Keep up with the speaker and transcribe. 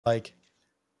Like,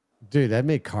 dude, that'd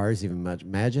make cars even much.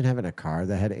 Imagine having a car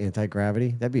that had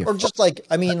anti-gravity. That'd be or just like,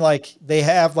 I mean, like they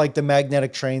have like the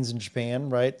magnetic trains in Japan,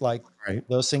 right? Like right.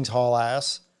 those things haul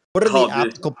ass. What are Oh, the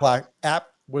dude.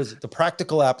 what is it? The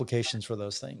practical applications for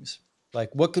those things? Like,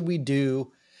 what could we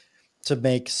do to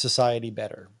make society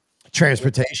better?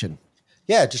 Transportation.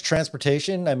 Yeah, just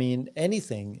transportation. I mean,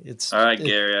 anything. It's All right,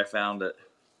 Gary, I found it.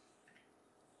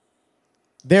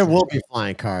 There will be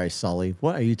flying cars, Sully.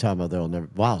 What are you talking about? They'll never.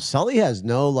 Wow, Sully has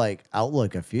no like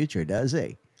outlook of future, does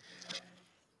he?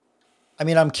 I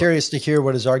mean, I'm curious to hear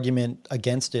what his argument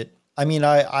against it. I mean,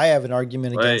 I have an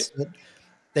argument against it.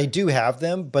 They do have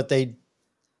them, but they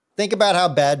think about how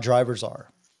bad drivers are.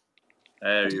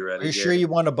 Hey, are you ready? Are you sure you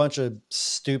want a bunch of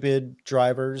stupid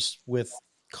drivers with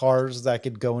cars that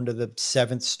could go into the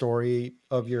 7th story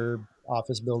of your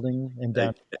office building and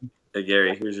down? Hey,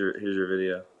 Gary, here's your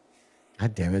video.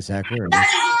 God damn it, Zach. We're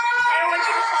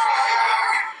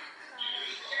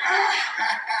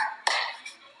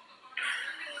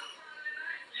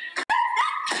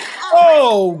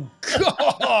Oh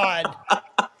God!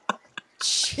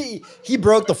 He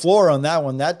broke the floor on that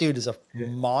one. That dude is a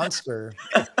monster.